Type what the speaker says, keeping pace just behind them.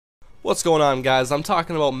What's going on, guys? I'm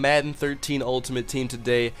talking about Madden 13 Ultimate Team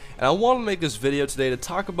today, and I want to make this video today to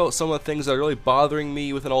talk about some of the things that are really bothering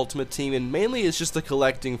me with an Ultimate Team, and mainly it's just the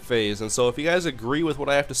collecting phase. And so if you guys agree with what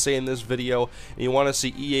I have to say in this video, and you want to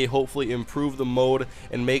see EA hopefully improve the mode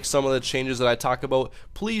and make some of the changes that I talk about,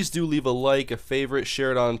 please do leave a like, a favorite, share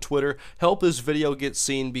it on Twitter, help this video get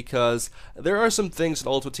seen, because there are some things in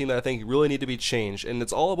Ultimate Team that I think really need to be changed, and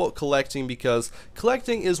it's all about collecting, because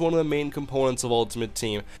collecting is one of the main components of Ultimate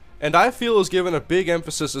Team. And I feel is given a big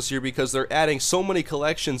emphasis this year because they're adding so many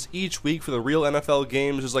collections each week for the real NFL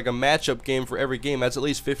games. There's like a matchup game for every game. That's at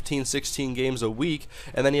least 15, 16 games a week.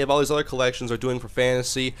 And then you have all these other collections they're doing for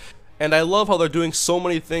fantasy. And I love how they're doing so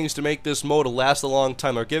many things to make this mode last a long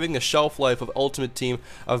time. They're giving the shelf life of Ultimate Team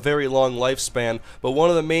a very long lifespan. But one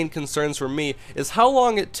of the main concerns for me is how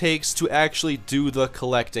long it takes to actually do the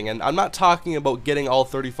collecting. And I'm not talking about getting all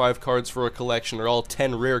 35 cards for a collection or all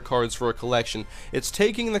 10 rare cards for a collection. It's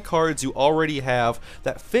taking the cards you already have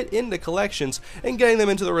that fit into collections and getting them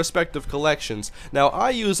into the respective collections. Now, I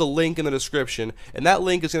use a link in the description, and that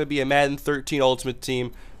link is going to be a Madden 13 Ultimate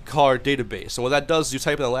Team card database, and what that does is you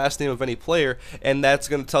type in the last name of any player, and that's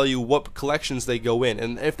going to tell you what collections they go in.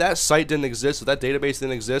 And if that site didn't exist, if that database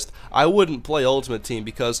didn't exist, I wouldn't play Ultimate Team,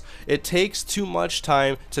 because it takes too much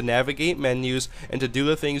time to navigate menus and to do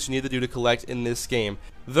the things you need to do to collect in this game.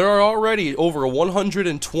 There are already over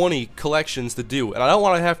 120 collections to do, and I don't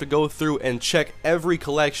want to have to go through and check every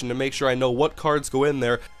collection to make sure I know what cards go in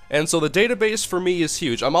there. And so the database for me is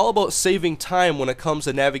huge. I'm all about saving time when it comes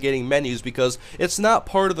to navigating menus, because it's not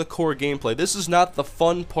part of the core gameplay. This is not the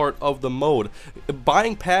fun part of the mode.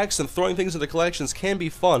 Buying packs and throwing things into collections can be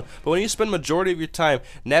fun, but when you spend majority of your time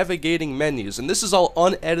navigating menus, and this is all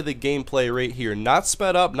unedited gameplay right here, not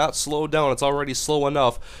sped up, not slowed down, it's already slow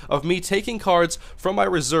enough, of me taking cards from my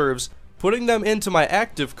reserves, putting them into my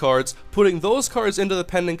active cards, putting those cards into the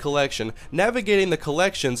pending collection, navigating the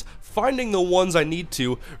collections, finding the ones I need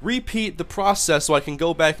to, repeat the process so I can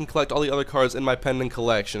go back and collect all the other cards in my pending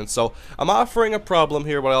collection. And so I'm offering a problem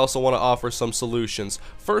here, but I also want to offer some solutions.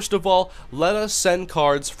 First of all, let us send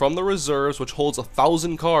cards from the reserves, which holds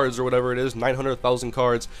 1,000 cards or whatever it is, 900,000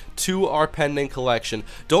 cards, to our pending collection.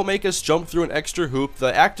 Don't make us jump through an extra hoop.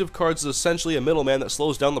 The active cards is essentially a middleman that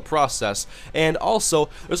slows down the process. And also,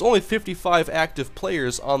 there's only 55 active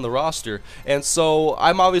players on the roster, and so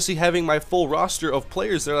I'm obviously having my full roster of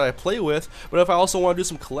players there that I play with, but if I also want to do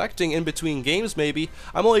some collecting in between games, maybe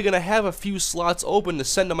I'm only going to have a few slots open to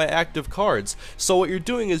send to my active cards. So what you're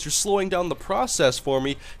doing is you're slowing down the process for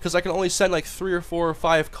me, because I can only send like 3 or 4 or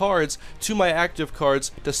 5 cards to my active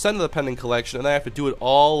cards to send to the pending collection, and I have to do it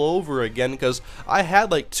all over again, because I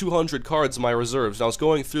had like 200 cards in my reserves, and I was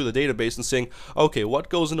going through the database and saying, okay, what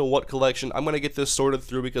goes into what collection? I'm going to get this sorted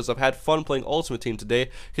through, because I've had fun playing Ultimate Team today,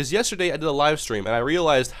 because yesterday I did a live stream and I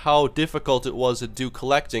realized how difficult it was to do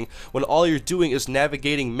collecting when all you're doing is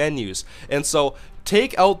navigating menus. And so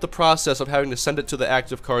take out the process of having to send it to the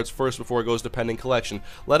active cards first before it goes to pending collection.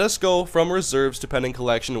 Let us go from reserves to pending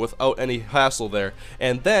collection without any hassle there.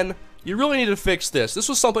 And then you really need to fix this. This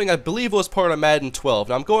was something I believe was part of Madden 12.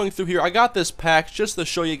 Now I'm going through here. I got this pack just to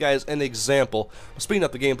show you guys an example. I'm speeding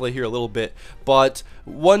up the gameplay here a little bit, but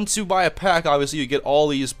once you buy a pack, obviously you get all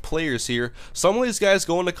these players here. Some of these guys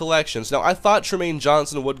go into collections. Now I thought Tremaine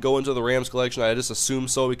Johnson would go into the Rams collection. I just assumed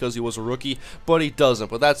so because he was a rookie, but he doesn't.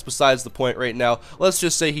 But that's besides the point right now. Let's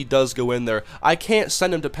just say he does go in there. I can't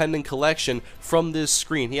send him to pending collection from this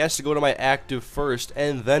screen. He has to go to my active first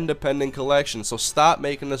and then to pending collection. So stop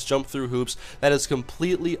making us jump through hoops. That is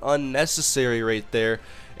completely unnecessary right there.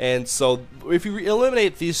 And so if you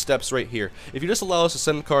eliminate these steps right here, if you just allow us to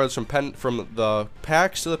send cards from the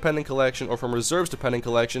packs to the pending collection or from reserves to pending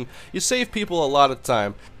collection, you save people a lot of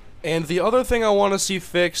time. And the other thing I want to see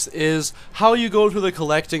fixed is how you go through the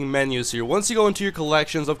collecting menus here. Once you go into your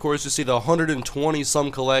collections, of course, you see the 120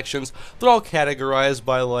 some collections. They're all categorized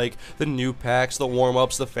by like the new packs, the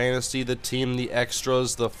warm-ups, the fantasy, the team, the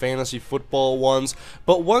extras, the fantasy football ones.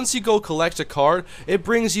 But once you go collect a card, it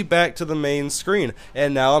brings you back to the main screen.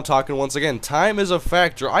 And now I'm talking once again, time is a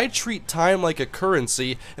factor. I treat time like a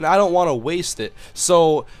currency, and I don't want to waste it.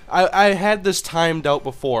 So I had this timed out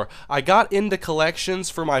before. I got into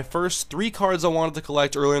collections for my first 3 cards I wanted to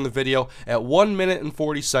collect earlier in the video at 1 minute and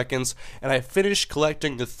 40 seconds, and I finished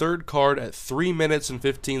collecting the 3rd card at 3 minutes and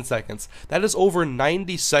 15 seconds. That is over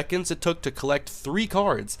 90 seconds it took to collect 3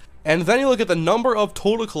 cards. And then you look at the number of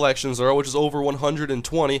total collections there are, which is over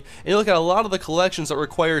 120, and you look at a lot of the collections that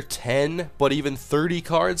require 10, but even 30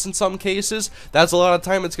 cards in some cases. That's a lot of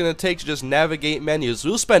time it's going to take to just navigate menus.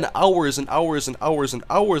 You'll spend hours and hours and hours and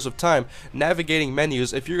hours of time navigating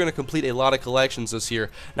menus if you're going to complete a lot of collections this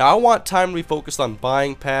year. Now, I want time to be focused on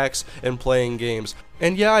buying packs and playing games.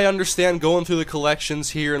 And yeah, I understand going through the collections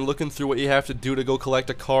here and looking through what you have to do to go collect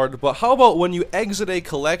a card, but how about when you exit a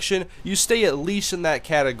collection, you stay at least in that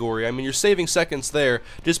category? I mean, you're saving seconds there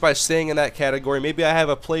just by staying in that category. Maybe I have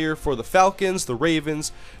a player for the Falcons, the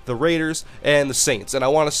Ravens, the Raiders, and the Saints, and I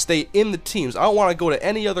want to stay in the teams. I don't want to go to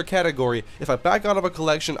any other category. If I back out of a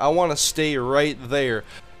collection, I want to stay right there.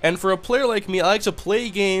 And for a player like me, I like to play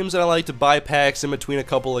games and I like to buy packs in between a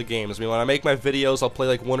couple of games. I mean, when I make my videos, I'll play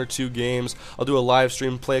like 1 or 2 games. I'll do a live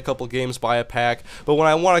stream, play a couple games, buy a pack. But when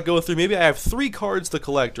I want to go through, maybe I have 3 cards to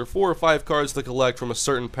collect or 4 or 5 cards to collect from a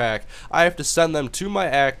certain pack. I have to send them to my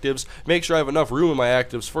actives, make sure I have enough room in my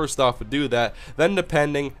actives first off to do that. Then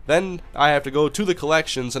then I have to go to the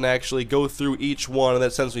collections and actually go through each one, and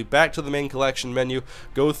that sends me back to the main collection menu,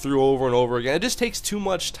 go through over and over again. It just takes too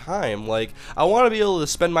much time. Like, I want to be able to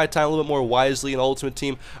spend my time a little bit more wisely in Ultimate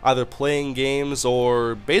Team, either playing games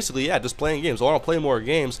or basically, yeah, just playing games. I want to play more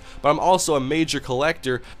games, but I'm also a major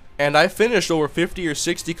collector. And I finished over 50 or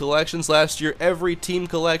 60 collections last year, every team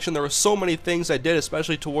collection. There were so many things I did,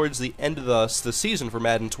 especially towards the end of the season for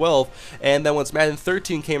Madden 12. And then once Madden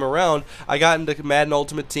 13 came around, I got into Madden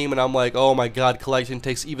Ultimate Team, and I'm like, oh my god, collecting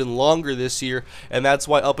takes even longer this year. And that's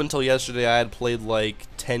why up until yesterday, I had played like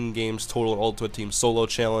 10 games total in Ultimate Team Solo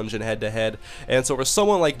Challenge and head-to-head. And so for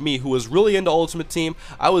someone like me who was really into Ultimate Team,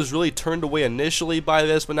 I was really turned away initially by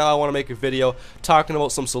this, but now I want to make a video talking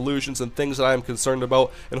about some solutions and things that I'm concerned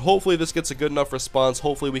about, and hopefully this gets a good enough response.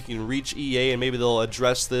 Hopefully we can reach EA and maybe they'll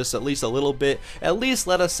address this at least a little bit. At least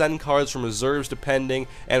let us send cards from reserves depending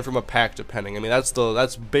and from a pack depending. I mean,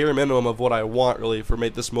 that's bare minimum of what I want really for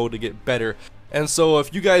this mode to get better. And so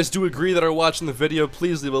if you guys do agree that are watching the video,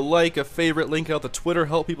 please leave a like, a favorite, link out to Twitter,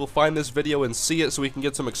 help people find this video and see it so we can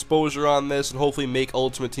get some exposure on this and hopefully make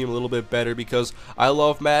Ultimate Team a little bit better, because I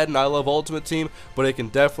love Madden, I love Ultimate Team, but it can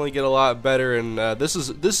definitely get a lot better. And this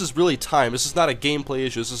is really time. This is not a gameplay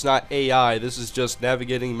issue. This is not AI. This is just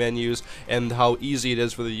navigating menus and how easy it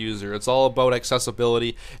is for the user. It's all about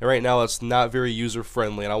accessibility, and right now it's not very user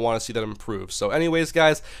friendly, and I want to see that improve. So anyways,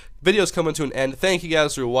 guys, video's coming to an end. Thank you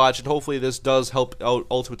guys for watching. Hopefully this does help out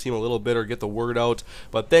Ultimate Team a little bit or get the word out.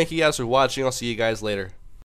 But thank you guys for watching. I'll see you guys later.